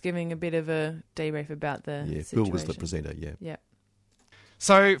Phil just giving a bit of a debrief about the situation. Phil was the presenter. Yeah.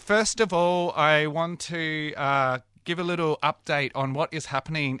 So first of all, I want to give a little update on what is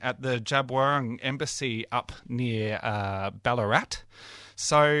happening at the Jabwurrung Embassy up near Ballarat.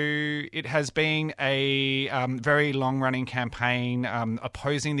 So it has been a very long-running campaign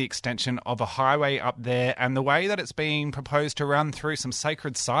opposing the extension of a highway up there and the way that it's being proposed to run through some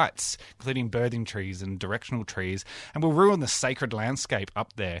sacred sites, including birthing trees and directional trees, and will ruin the sacred landscape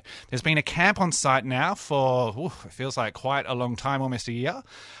up there. There's been a camp on site now for, it feels like quite a long time, almost a year.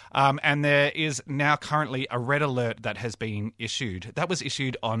 And there is now currently a red alert that has been issued. That was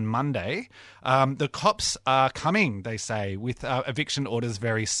issued on Monday. The cops are coming, they say, with eviction orders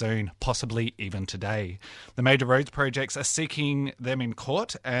very soon, possibly even today. The major roads projects are seeking them in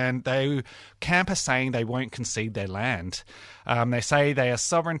court, and the camp are saying they won't concede their land. They say they are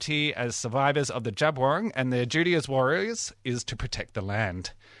sovereignty as survivors of the Jabwurrung, and their duty as warriors is to protect the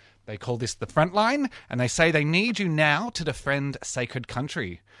land. They call this the front line, and they say they need you now to defend sacred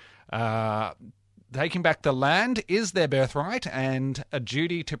country. Taking back the land is their birthright, and a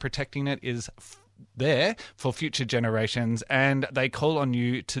duty to protecting it is there for future generations, and they call on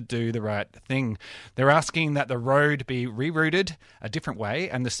you to do the right thing. They're asking that the road be rerouted a different way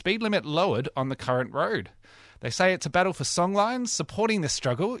and the speed limit lowered on the current road. They say it's a battle for songlines. Supporting this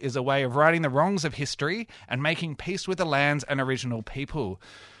struggle is a way of righting the wrongs of history and making peace with the lands and original people.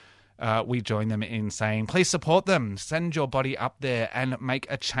 We join them in saying, please support them. Send your body up there and make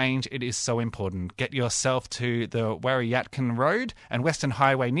a change. It is so important. Get yourself to the Warriyatkin Road and Western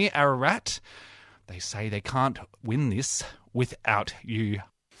Highway near Ararat. They say they can't win this without you.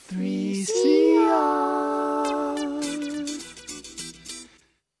 3CR.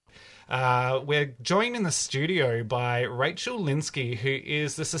 We're joined in the studio by Rachel Linsky, who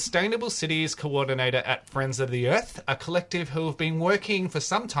is the Sustainable Cities Coordinator at Friends of the Earth, a collective who have been working for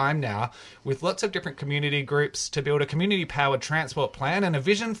some time now with lots of different community groups to build a community-powered transport plan and a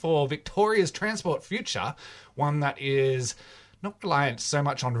vision for Victoria's transport future, one that is not reliant so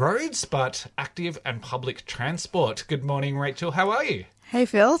much on roads, but active and public transport. Good morning, Rachel. How are you? Hey,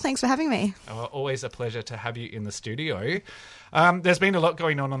 Phil. Thanks for having me. Always a pleasure to have you in the studio. There's been a lot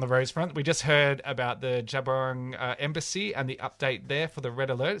going on the roads front. We just heard about the Jabwurrung Embassy and the update there for the red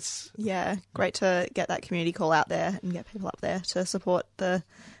alerts. Yeah, great to get that community call out there and get people up there to support the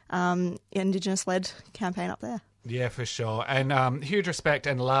Indigenous-led campaign up there. Yeah, for sure. And huge respect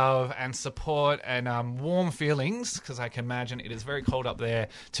and love and support and warm feelings, because I can imagine it is very cold up there,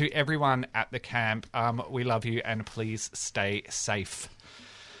 to everyone at the camp. We love you and please stay safe.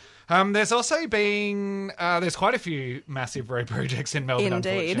 There's also been there's quite a few massive road projects in Melbourne,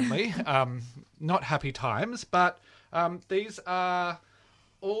 Indeed. Unfortunately. Not happy times, but these are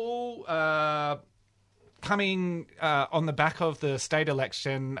all coming on the back of the state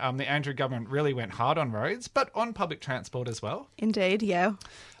election, the Andrew government really went hard on roads, but on public transport as well. Indeed, yeah.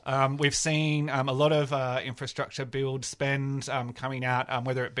 We've seen a lot of infrastructure build spend coming out,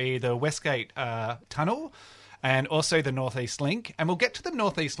 whether it be the Westgate Tunnel and also the North East Link. And we'll get to the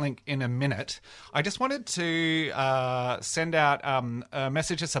North East Link in a minute. I just wanted to send out a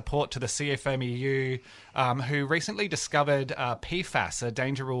message of support to the CFMEU, who recently discovered PFAS, a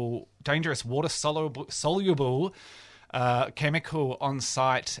dangerous water-soluble chemical on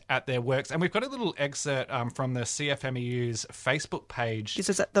site at their works. And we've got a little excerpt from the CFMEU's Facebook page. This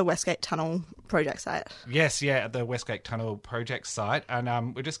is at the Westgate Tunnel project site. Yes, yeah, at the Westgate Tunnel project site.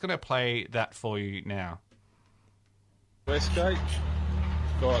 And we're just going to play that for you now. Westgate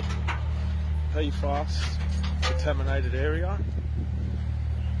got PFAS contaminated area,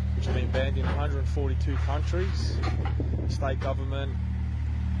 which have been banned in 142 countries. State government,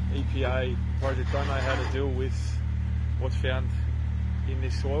 EPA, project don't know how to deal with what's found in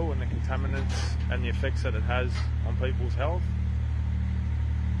this soil and the contaminants and the effects that it has on people's health.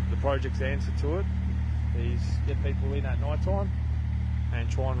 The project's answer to it is get people in at night time and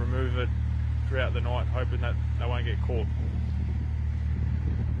try and remove it throughout the night, hoping that they won't get caught.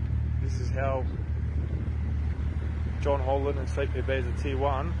 This is how John Holland and CPB as a Tier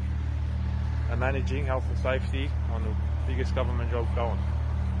 1 are managing health and safety on the biggest government job going.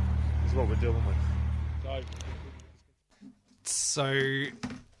 This is what we're dealing with. So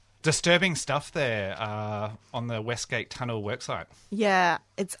disturbing stuff there on the Westgate Tunnel worksite. Yeah,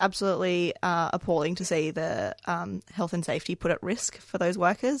 it's absolutely appalling to see the health and safety put at risk for those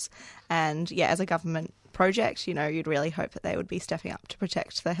workers. And yeah, as a government project, you know, you'd really hope that they would be stepping up to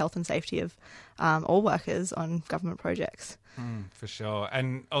protect the health and safety of all workers on government projects. For sure.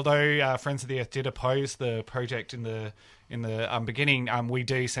 And although Friends of the Earth did oppose the project in the beginning, we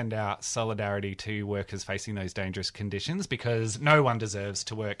do send out solidarity to workers facing those dangerous conditions, because no one deserves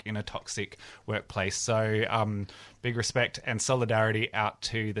to work in a toxic workplace. So big respect and solidarity out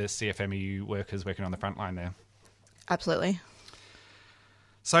to the CFMEU workers working on the front line there. Absolutely.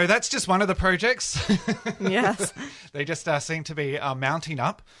 So that's just one of the projects. Yes. They just seem to be mounting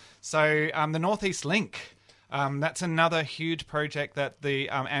up. So the North East Link, that's another huge project that the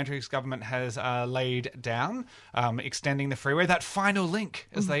Andrews government has laid down, extending the freeway. That final link,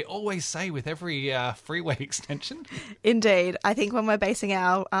 as they always say with every freeway extension. Indeed. I think when we're basing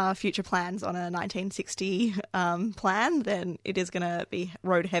our future plans on a 1960 plan, then it is going to be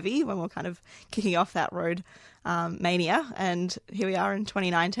road heavy when we're kind of kicking off that road mania. And here we are in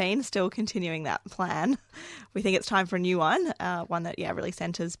 2019, still continuing that plan. We think it's time for a new one, one that, really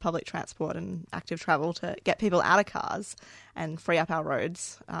centres public transport and active travel to get people out of cars and free up our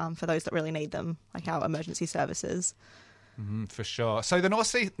roads for those that really need them, like our emergency services. For sure. So the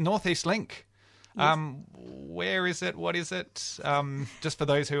North East Link, yes. Where is it? What is it? Just for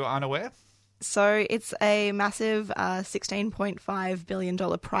those who aren't aware. So it's a massive $16.5 billion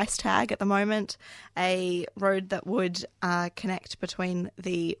price tag at the moment, a road that would connect between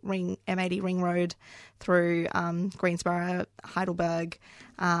the M80 Ring Road through Greensboro, Heidelberg,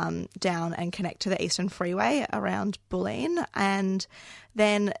 down and connect to the Eastern Freeway around Bulleen. And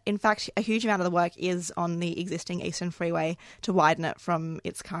then, in fact, a huge amount of the work is on the existing Eastern Freeway to widen it from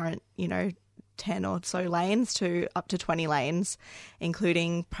its current, 10 or so lanes to up to 20 lanes,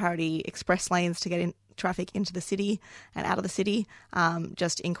 including priority express lanes to get traffic into the city and out of the city,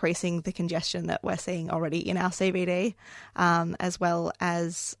 just increasing the congestion that we're seeing already in our CBD, as well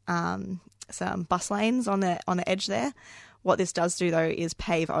as some bus lanes on the edge there. What this does do, though, is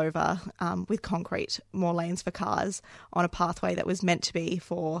pave over with concrete more lanes for cars on a pathway that was meant to be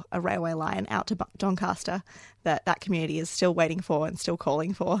for a railway line out to Doncaster that community is still waiting for and still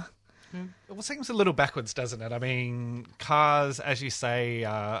calling for. It seems a little backwards, doesn't it? I mean, cars, as you say,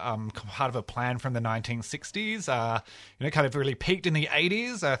 part of a plan from the 1960s, kind of really peaked in the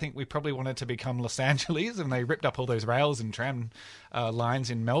 80s. I think we probably wanted to become Los Angeles, and they ripped up all those rails and tram lines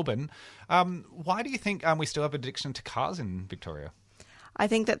in Melbourne. Why do you think we still have addiction to cars in Victoria? I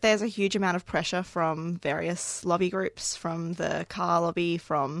think that there's a huge amount of pressure from various lobby groups, from the car lobby,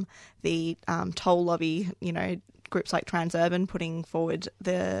 from the toll lobby, groups like Transurban putting forward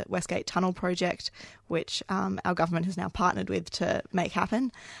the Westgate Tunnel project, which our government has now partnered with to make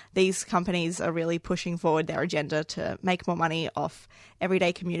happen. These companies are really pushing forward their agenda to make more money off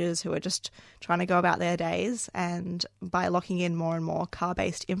everyday commuters who are just trying to go about their days. And by locking in more and more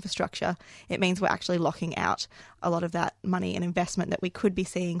car-based infrastructure, it means we're actually locking out a lot of that money and investment that we could be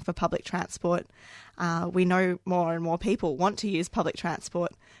seeing for public transport. We know more and more people want to use public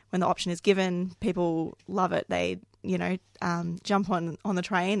transport. When the option is given, people love it. They jump on the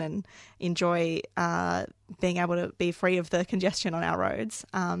train and enjoy being able to be free of the congestion on our roads.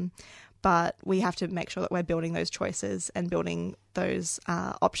 But we have to make sure that we're building those choices and building those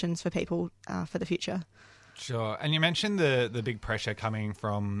options for people for the future. Sure. And you mentioned the big pressure coming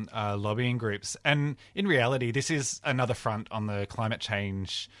from lobbying groups. And in reality, this is another front on the climate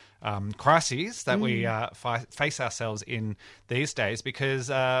change crises that we face ourselves in these days, because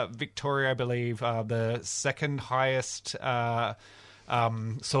Victoria, I believe, the second highest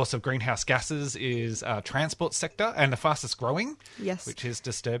source of greenhouse gases is transport sector, and the fastest growing, yes, which is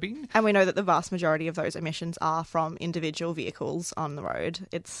disturbing. And we know that the vast majority of those emissions are from individual vehicles on the road.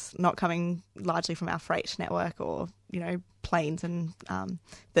 It's not coming largely from our freight network or, planes and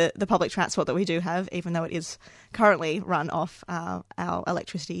the public transport that we do have, even though it is currently run off our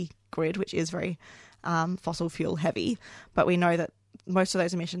electricity grid, which is very fossil fuel heavy. But we know that most of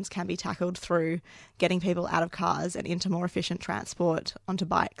those emissions can be tackled through getting people out of cars and into more efficient transport, onto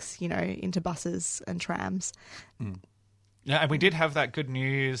bikes, into buses and trams. Yeah, and we did have that good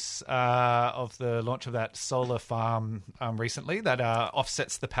news of the launch of that solar farm recently that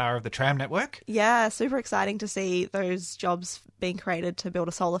offsets the power of the tram network. Yeah, super exciting to see those jobs being created to build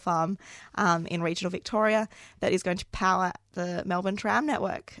a solar farm in regional Victoria that is going to power the Melbourne tram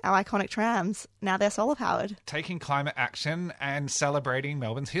network, our iconic trams. Now they're solar powered. Taking climate action and celebrating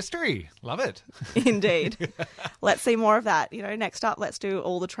Melbourne's history. Love it. Indeed. Let's see more of that. Next up, let's do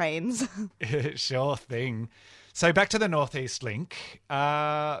all the trains. Sure thing. So back to the North East Link.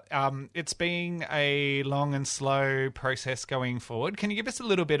 It's been a long and slow process going forward. Can you give us a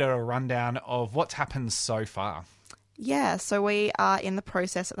little bit of a rundown of what's happened so far? Yeah, so we are in the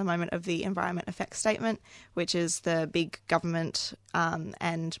process at the moment of the Environment Effects Statement, which is the big government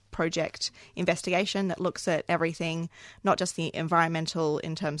and project investigation that looks at everything, not just the environmental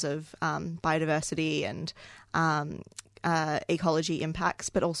in terms of biodiversity and ecology impacts,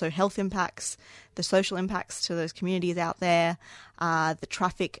 but also health impacts, the social impacts to those communities out there, the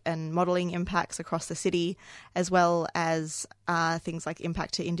traffic and modelling impacts across the city, as well as things like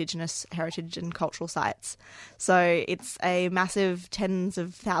impact to Indigenous heritage and cultural sites. So it's a massive tens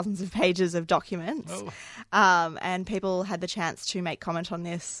of thousands of pages of documents, and people had the chance to make comment on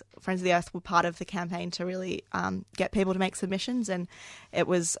this. Friends of the Earth were part of the campaign to really get people to make submissions, and it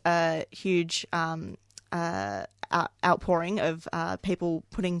was a huge outpouring of people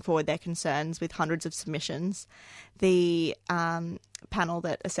putting forward their concerns with hundreds of submissions. The panel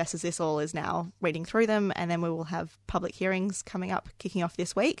that assesses this all is now reading through them, and then we will have public hearings coming up, kicking off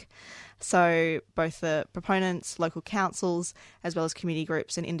this week. So both the proponents, local councils, as well as community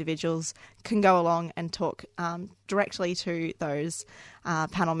groups and individuals can go along and talk directly to those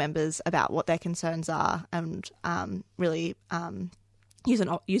panel members about what their concerns are, and really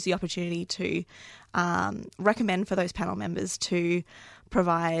use the opportunity to recommend for those panel members to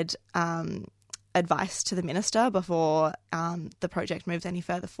provide advice to the minister before the project moves any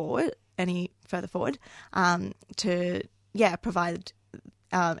further forward. To provide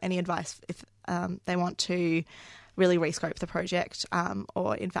any advice if they want to really rescope the project,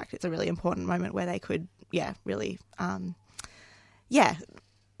 or in fact it's a really important moment where they could really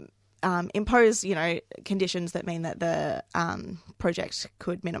impose, conditions that mean that the project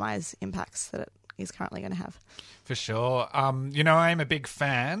could minimise impacts that it is currently going to have. For sure. I'm a big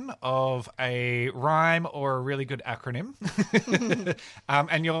fan of a rhyme or a really good acronym.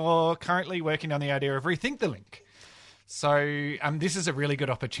 And you're currently working on the idea of Rethink the Link. So this is a really good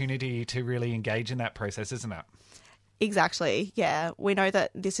opportunity to really engage in that process, isn't it? Exactly, yeah. We know that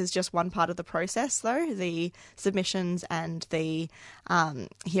this is just one part of the process, though. The submissions and the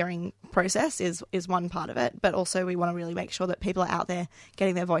hearing process is one part of it, but also we want to really make sure that people are out there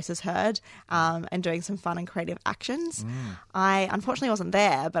getting their voices heard and doing some fun and creative actions. I unfortunately wasn't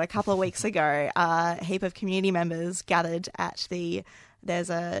there, but a couple of weeks ago, a heap of community members gathered at there's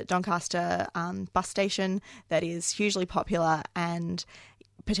a Doncaster bus station that is hugely popular and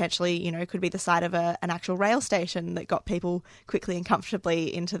potentially, could be the site of an actual rail station that got people quickly and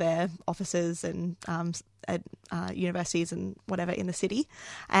comfortably into their offices and at universities and whatever in the city.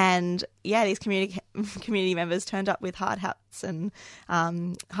 And these community members turned up with hard hats and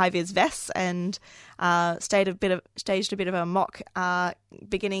high-vis vests and staged a bit of a mock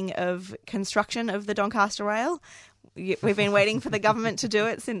beginning of construction of the Doncaster Rail. We've been waiting for the government to do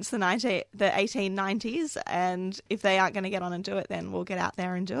it since the 1890s, and if they aren't going to get on and do it, then we'll get out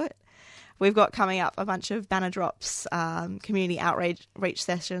there and do it. we've got coming up a bunch of banner drops, community outreach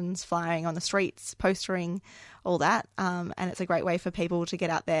sessions, flying on the streets, postering, all that. And it's a great way for people to get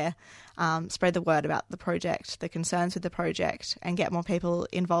out there, spread the word about the project, the concerns with the project, and get more people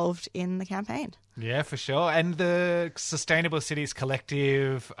involved in the campaign. Yeah, for sure. And the Sustainable Cities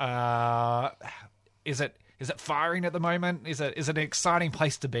Collective, is it firing at the moment? Is it an exciting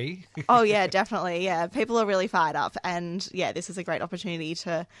place to be? Oh yeah, definitely. Yeah, people are really fired up, and yeah, this is a great opportunity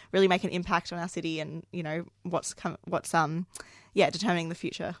to really make an impact on our city, and what's determining the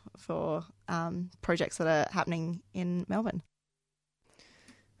future for projects that are happening in Melbourne.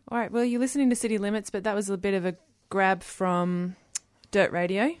 All right. Well, you're listening to City Limits, but that was a bit of a grab from Dirt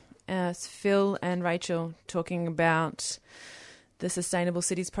Radio. It's Phil and Rachel talking about the Sustainable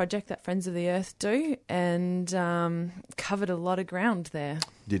Cities project that Friends of the Earth do, and covered a lot of ground there.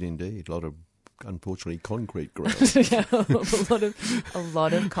 Did indeed. A lot of, unfortunately, concrete ground. Yeah, a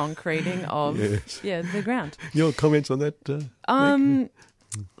lot of concreting of the ground. Your comments on that?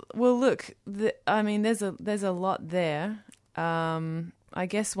 Well, look, there's a lot there. I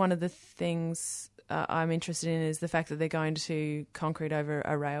guess one of the things I'm interested in is the fact that they're going to concrete over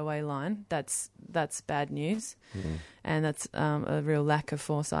a railway line. That's bad news, and that's a real lack of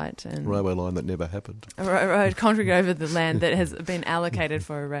foresight. And railway line that never happened. Concrete over the land that has been allocated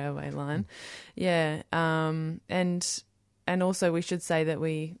for a railway line. Yeah, and also we should say that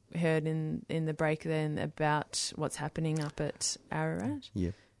we heard in the break then about what's happening up at Ararat.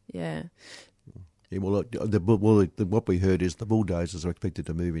 Yep. Yeah. Yeah, well, what we heard is the bulldozers are expected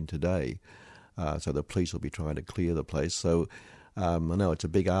to move in today. So the police will be trying to clear the place. So I know it's a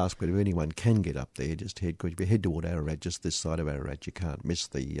big ask, but if anyone can get up there, just head toward Ararat, just this side of Ararat. You can't miss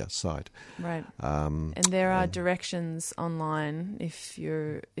the site. Right. And there are directions online if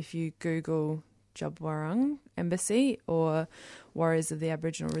you Google Jabwarung Embassy or Warriors of the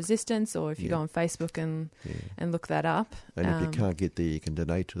Aboriginal Resistance, or if you go on Facebook and look that up. And if you can't get there, you can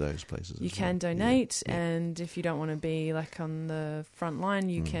donate to those places. You can donate, and if you don't want to be like on the front line,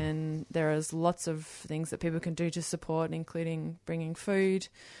 you can. There is lots of things that people can do to support, including bringing food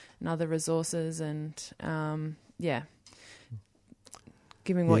and other resources, and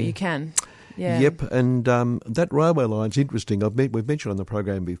giving what you can. Yeah. Yep, and that railway line's interesting. We've mentioned on the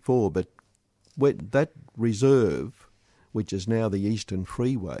program before, but that reserve, which is now the Eastern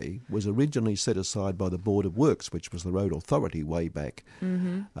Freeway, was originally set aside by the Board of Works, which was the road authority way back,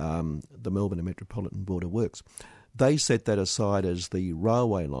 the Melbourne Metropolitan Board of Works. They set that aside as the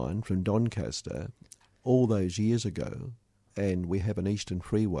railway line from Doncaster all those years ago, and we have an Eastern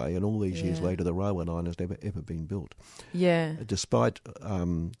Freeway, and all these years later the railway line has never ever been built. Yeah. Despite a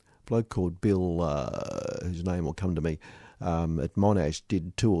bloke called Bill, whose name will come to me, at Monash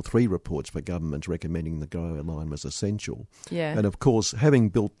did 2 or 3 reports for governments recommending the railway line was essential. Yeah. And of course, having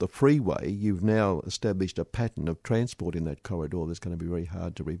built the freeway, you've now established a pattern of transport in that corridor that's going to be very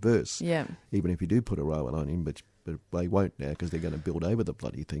hard to reverse. Yeah. Even if you do put a railway line in, but they won't now because they're going to build over the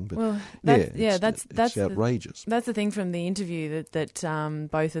bloody thing. But that's outrageous. That's the thing from the interview that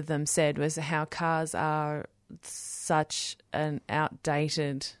both of them said was how cars are such an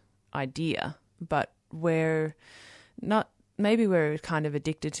outdated idea, but maybe we're kind of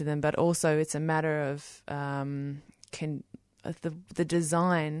addicted to them, but also it's a matter of the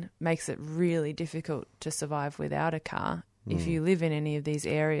design makes it really difficult to survive without a car if you live in any of these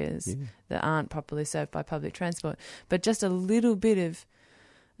areas that aren't properly served by public transport. But just a little bit of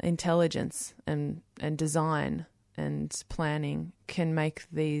intelligence and design and planning can make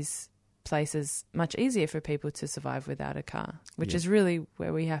these places much easier for people to survive without a car, which is really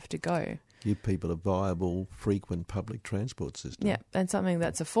where we have to go. Give people a viable, frequent public transport system. Yeah, and something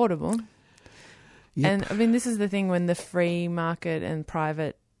that's affordable. Yep. And, I mean, this is the thing when the free market and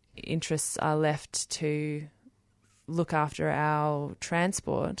private interests are left to look after our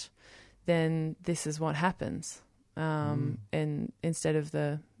transport, then this is what happens. And instead of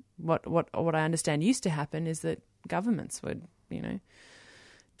what I understand used to happen is that governments would,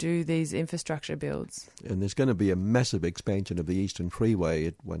 do these infrastructure builds. And there's going to be a massive expansion of the Eastern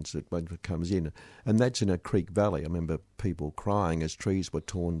Freeway once it comes in. And that's in a creek valley. I remember people crying as trees were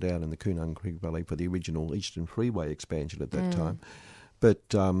torn down in the Coonung Creek Valley for the original Eastern Freeway expansion at that time. But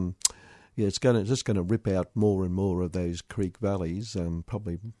it's just going to rip out more and more of those creek valleys.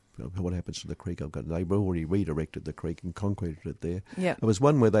 Probably what happens to the creek? They've already redirected the creek and concreted it there. Yep. There was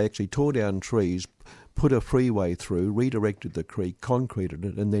one where they actually tore down trees, put a freeway through, redirected the creek, concreted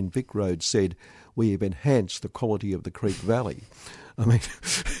it, and then Vic Road said, "We have enhanced the quality of the creek valley." I mean,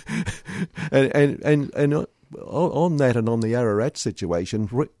 and on that and on the Ararat situation,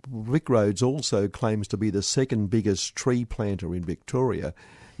 Vic Roads also claims to be the second biggest tree planter in Victoria.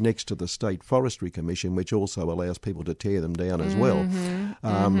 next to the State Forestry Commission, which also allows people to tear them down as well.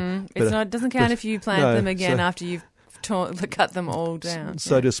 It doesn't count if you plant them again after you've cut them all down.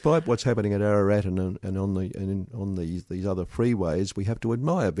 So despite what's happening at Ararat and on these other freeways, we have to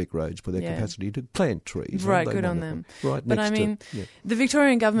admire Vic Roads for their capacity to plant trees. Right, good on them. Right, but I mean, the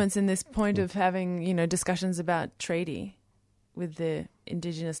Victorian government's in this point of having, discussions about treaty with the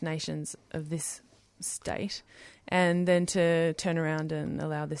Indigenous nations of this state, and then to turn around and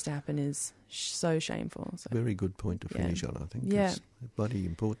allow this to happen is so shameful. So. Very good point to finish on, I think. Yeah. It's a bloody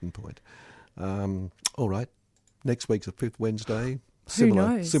important point. All right. Next week's a fifth Wednesday.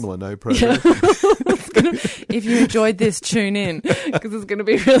 Similar no program. If you enjoyed this, tune in, because it's going to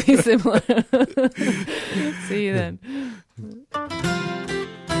be really similar. See you then.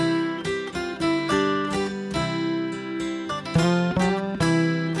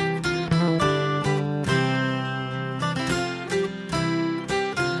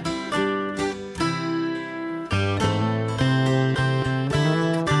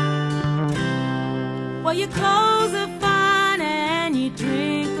 Well, your clothes are fine and you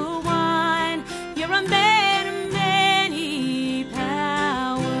drink a wine. You're a man of many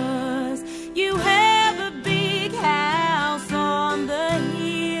powers. You have a big house on the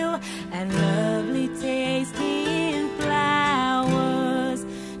hill and lovely tasting flowers.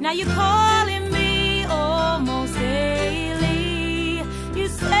 Now you call